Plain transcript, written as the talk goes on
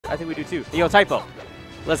I think we do too. Yo, Typo.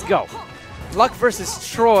 Let's go. Luck versus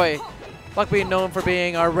Tr0y. Luck being known for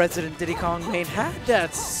being our resident Diddy Kong main, had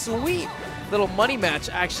that sweet little money match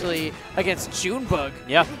actually against Junebug.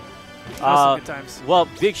 Yeah. Some good times. Well,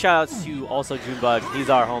 big shout outs to also Junebug. He's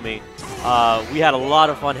our homie. We had a lot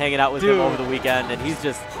of fun hanging out with him over the weekend, and he's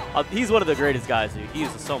just he's one of the greatest guys, dude. He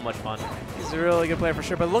is so much fun. He's a really good player for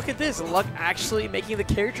sure. But look at this, Luck actually making the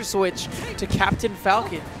character switch to Captain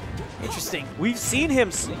Falcon. Interesting. We've seen him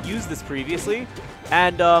use this previously,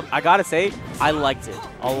 and I gotta say, I liked it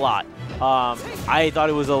a lot. I thought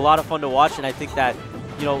it was a lot of fun to watch, and I think that,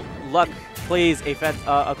 you know, Luck plays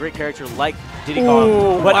a great character like Diddy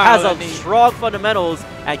Kong, but has a strong fundamentals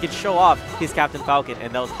and can show off his Captain Falcon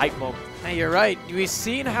and those hype moments. Hey, you're right. We've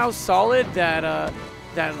seen how solid that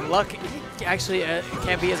Luck actually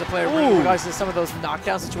can be as a player in regards to some of those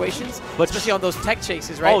knockdown situations, but especially on those tech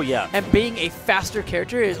chases, right? Oh, yeah. And being a faster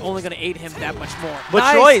character is only going to aid him that much more. But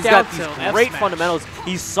nice Tr0y's got tilt, these great fundamentals.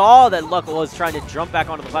 He saw that Luck was trying to jump back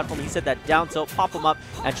onto the platform. He said that down tilt, pop him up,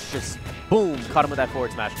 and just boom, caught him with that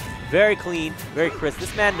forward smash. Very clean, very crisp.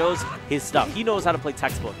 This man knows his stuff. He knows how to play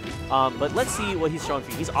textbook. But let's see what he's showing for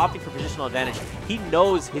you. He's opting for positional advantage. He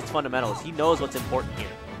knows his fundamentals. He knows what's important here.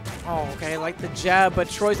 Oh, okay, I like the jab, but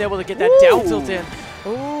Tr0y's able to get that down tilt in.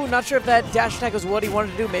 Ooh, not sure if that dash attack was what he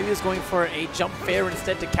wanted to do. Maybe he was going for a jump fair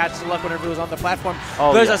instead to catch the Luck whenever he was on the platform.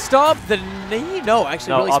 Oh, there's a stomp. The knee. No,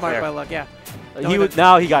 actually, really smart air by Luck. Yeah.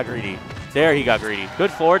 Now he got greedy. There he got greedy.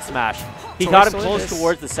 Good forward smash. He got him close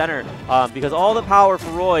towards the center because all the power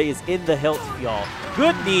for Roy is in the hilt, y'all.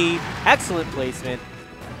 Good knee. Excellent placement.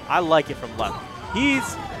 I like it from Luck.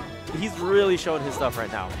 He's really showing his stuff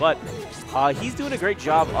right now. But he's doing a great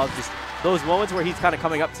job of just those moments where he's kind of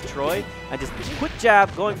coming up to Tr0y and just quick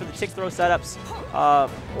jab, going for the tick throw setups,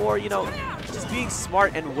 or, you know, just being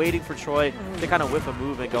smart and waiting for Tr0y to kind of whip a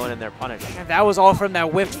move and going in there punish. And that was all from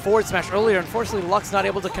that whipped forward smash earlier. Unfortunately, Luck's not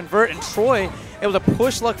able to convert, and Tr0y able to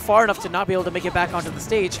push Luck far enough to not be able to make it back onto the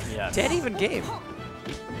stage. Yes. Dead even game.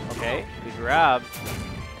 Okay, good grab.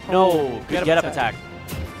 No, good get up attack.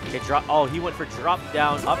 Okay, drop. Oh, he went for drop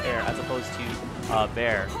down up air as opposed to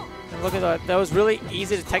bair. And look at that. That was really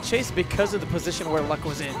easy to tech chase because of the position where Luck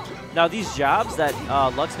was in. Now, these jabs that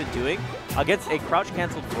Luck's been doing against a crouch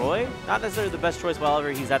canceled Tr0y, not necessarily the best choice,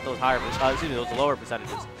 however, he's at those those lower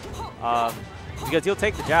percentages. Because he'll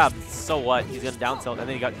take the jab, so what? He's going to down tilt, and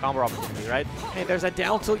then he got combo opportunity, right? Hey, there's that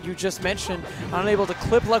down tilt you just mentioned. Unable to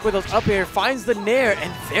clip Luck with those up air, finds the nair,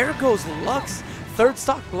 and there goes Luck's third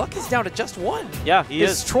stock. Luck is down to just one. Yeah, he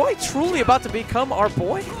is. Is Tr0y truly about to become our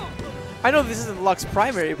boy? I know this isn't Luck's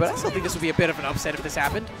primary, but I still think this would be a bit of an upset if this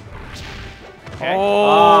happened. Okay.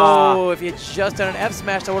 Oh, if he had just done an F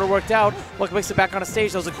smash, that would have worked out. Luck makes it back on a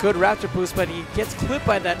stage. That was a good raptor boost, but he gets clipped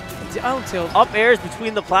by that down tilt. Up airs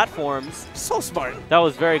between the platforms. So smart. That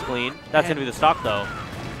was very clean. That's going to be the stock, though.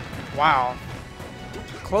 Wow.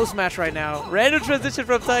 Close match right now. Random transition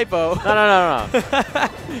from Typo. No.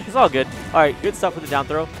 It's all good. All right, good stuff with the down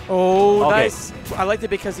throw. Oh, okay. Nice. I liked it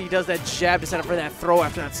because he does that jab to set up for that throw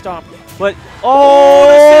after that stomp. But,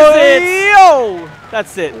 oh, this is it. Yo!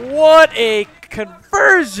 That's it. What a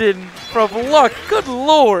conversion from Luck. Good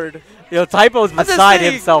Lord. Yo, Typo's beside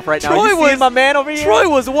himself right now. You see my man over here? Tr0y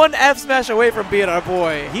was one F smash away from being our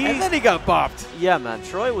boy. And then he got bopped. Yeah, man.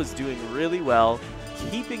 Tr0y was doing really well,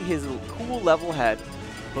 keeping his cool level head.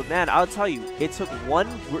 But, man, I'll tell you, it took one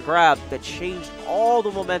grab that changed all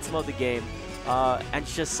the momentum of the game, and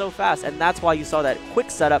just so fast. And that's why you saw that quick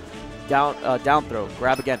setup, down throw,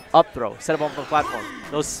 grab again, up throw, set up on the platform.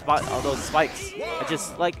 Those spikes, and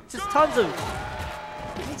just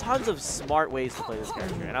tons of smart ways to play this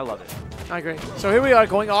character, and I love it. I agree. So here we are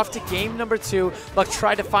going off to game number 2. Luck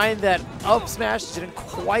tried to find that up smash, didn't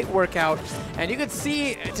quite work out, and you can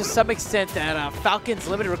see to some extent that Falcon's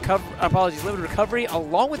limited recovery,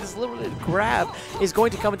 along with his limited grab, is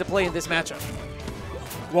going to come into play in this matchup.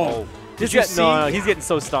 Whoa. Did you see? No, he's getting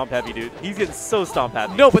so stomp heavy, dude. He's getting so stomp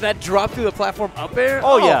heavy. No, but that drop through the platform up air.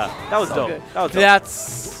 Oh yeah, that was dope. Good. That was dope.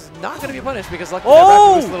 That's not going to be punished because Luck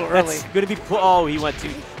was a little early. That's going to be. Oh,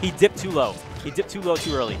 he dipped too low. He dipped too low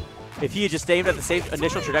too early. If he had just stayed at the same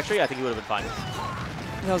initial trajectory, I think he would have been fine.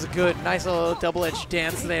 That was a good, nice little double-edged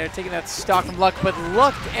dance there, taking that stock from Luck, but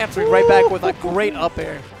Luck answering right back with a great up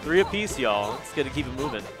air. 3 apiece, y'all. It's going to keep it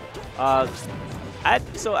moving.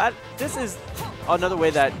 This is another way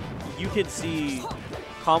that you can see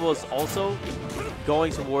combos also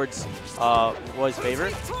going towards Roy's favor,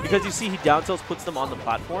 because you see he down tilts, puts them on the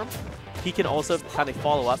platform. He can also kind of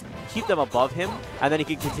follow up, keep them above him, and then he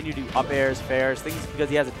can continue to do up airs, fairs, things,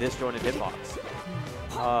 because he has a disjointed hitbox.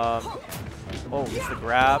 Oh, it's the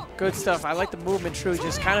grab. Good stuff. I like the movement, Tr0y,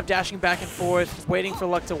 just kind of dashing back and forth, waiting for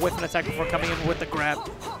Luck to whiff an attack before coming in with the grab.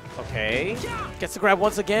 Okay. Gets the grab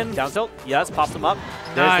once again. Down tilt. Yes, pops him up.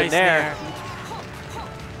 Nice There's the nair.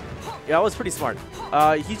 Yeah, that was pretty smart.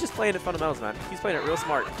 He's just playing it fundamentals, man. He's playing it real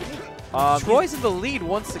smart. Tr0y's in the lead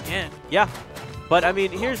once again. Yeah. But, I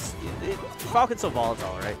mean, Falcon's so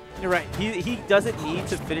volatile, right? You're right. He doesn't need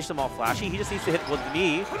to finish them all flashy. He just needs to hit with the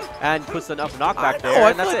knee and puts enough knockback there. Oh, I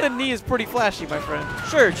and feel that's like it. the knee is pretty flashy, my friend.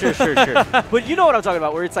 Sure. But you know what I'm talking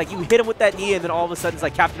about, where it's like you hit him with that knee and then all of a sudden it's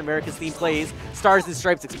like Captain America's theme plays, Stars and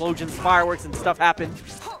Stripes, explosions, fireworks, and stuff happen.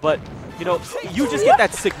 But, you know, you just get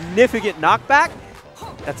that significant knockback.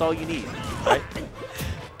 That's all you need, right?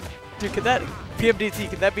 Dude, can that PMDT,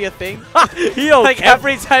 can that be a thing? Yo, like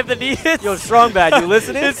every time the knee hits? Yo, Strong Bad, you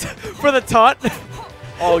listening? It's for the taunt.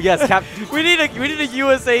 Oh, yes. we need a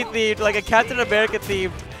USA themed, like a Captain America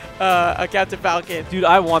themed, a Captain Falcon. Dude,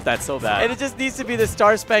 I want that so bad. And it just needs to be the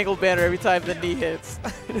Star Spangled Banner every time the knee hits.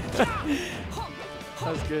 That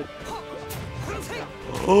was good.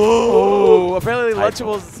 Oh, apparently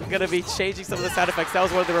Lunchable's going to be changing some of the sound effects. That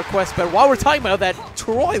was one of the requests. But while we're talking about that,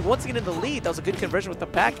 Tr0y once again in the lead. That was a good conversion with the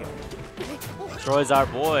back air. Tr0y's our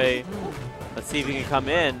boy. Let's see if he can come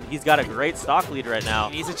in. He's got a great stock lead right now.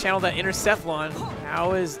 He needs to channel that inner Cephalon.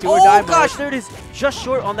 Now is do or die mode. Oh gosh, there it is. Just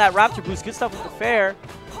short on that Raptor boost. Good stuff with the fair.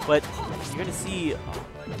 But you're going to see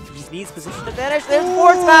he needs position advantage. There's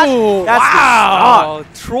forward smash. That's wow.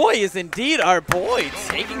 Tr0y is indeed our boy.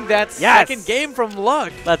 Taking that second game from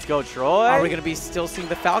Luck. Let's go, Tr0y. Are we going to be still seeing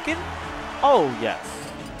the Falcon? Oh, yes.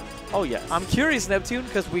 Oh, yes. I'm curious, Neptune,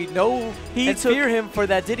 because we know and fear him for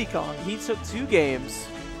that Diddy Kong. He took 2 games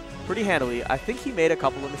pretty handily. I think he made a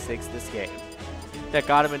couple of mistakes this game that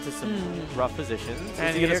got him into some rough positions.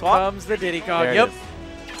 And here comes the Diddy Kong. Yep.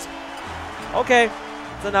 Okay.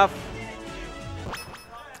 That's enough.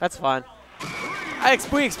 That's fine.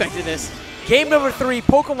 We expected this. Game number 3,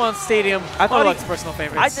 Pokemon Stadium. I thought Luck's personal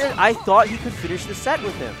favorites. I thought he could finish the set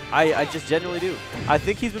with him. I just genuinely do. I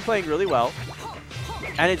think he's been playing really well.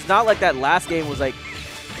 And it's not like that last game was like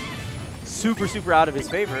super out of his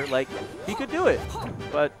favor. Like, he could do it.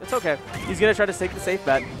 But it's okay. He's going to try to take the safe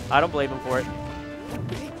bet. I don't blame him for it.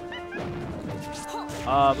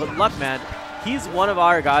 But Luck, man, he's one of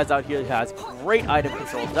our guys out here who has great item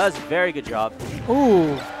control. Does a very good job.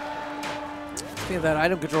 Ooh. Speaking of that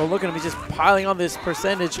item control, look at him. He's just piling on this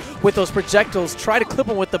percentage with those projectiles. Try to clip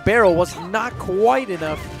him with the barrel. Was not quite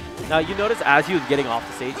enough. Now, you notice as he was getting off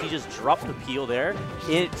the stage, he just dropped the peel there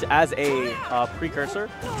as a precursor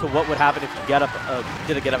to what would happen if you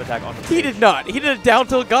did a get-up attack on the stage. He did not. He did a down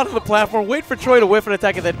tilt, got on the platform, wait for Tr0y to whiff an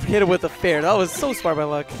attack, and then hit him with a fair. That was so smart by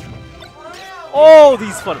Luck. Oh,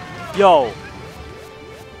 these fun. Yo.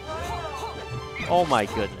 Oh, my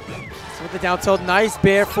goodness. So with the down tilt, nice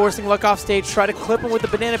bear, forcing Luck off stage. Try to clip him with the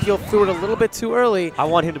banana peel, threw it a little bit too early. I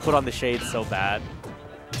want him to put on the shades so bad.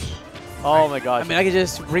 Oh my gosh. I mean, I could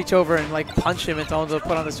just reach over and like punch him and tell him to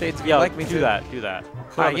put on the shades if you'd like me to. Do that.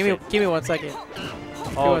 All right, give me 1 second.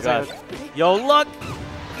 Oh gosh. Yo, Luck.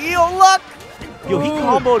 Yo, he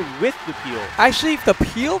comboed with the peel. Actually, the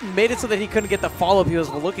peel made it so that he couldn't get the follow-up he was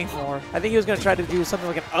looking for. I think he was going to try to do something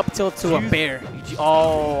like an up tilt to a bear.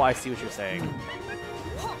 Oh, I see what you're saying.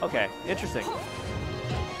 Okay, interesting.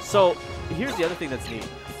 So here's the other thing that's neat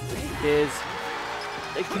is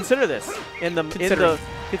consider this consider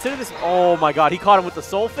this. Oh my God, he caught him with the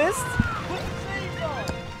Soul Fist.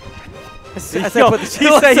 He said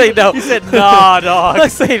no. He said, nah, dog.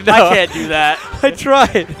 Let's say no. I can't do that.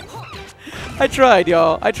 I tried,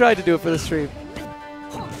 y'all. I tried to do it for the stream.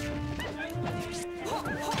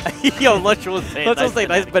 Yo, Lunch will say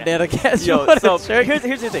nice banana catch. Yo, so here's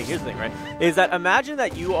the thing, right? Is that imagine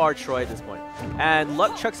that you are Tr0y at this point, and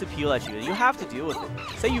Luck chucks a peel at you, and you have to deal with it.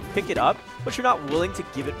 Say you pick it up, but you're not willing to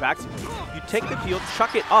give it back to me. You take the peel,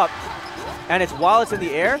 chuck it up, and while it's in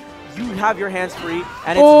the air, you have your hands free,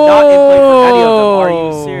 and it's not in play for any of them. Are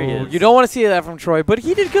you serious? You don't want to see that from Tr0y, but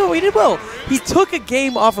he did good. He did well. He took a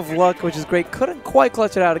game off of Luck, which is great. Couldn't quite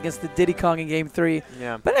clutch it out against the Diddy Kong in Game 3.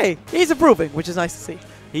 Yeah. But hey, he's improving, which is nice to see.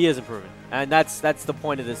 He is improving, and that's the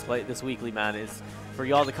point of this weekly, man. Is for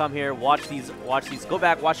y'all to come here, watch these, go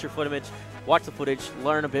back, watch the footage,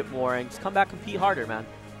 learn a bit more, and just come back, compete harder, man.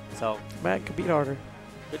 So, man, compete harder.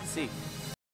 Good to see.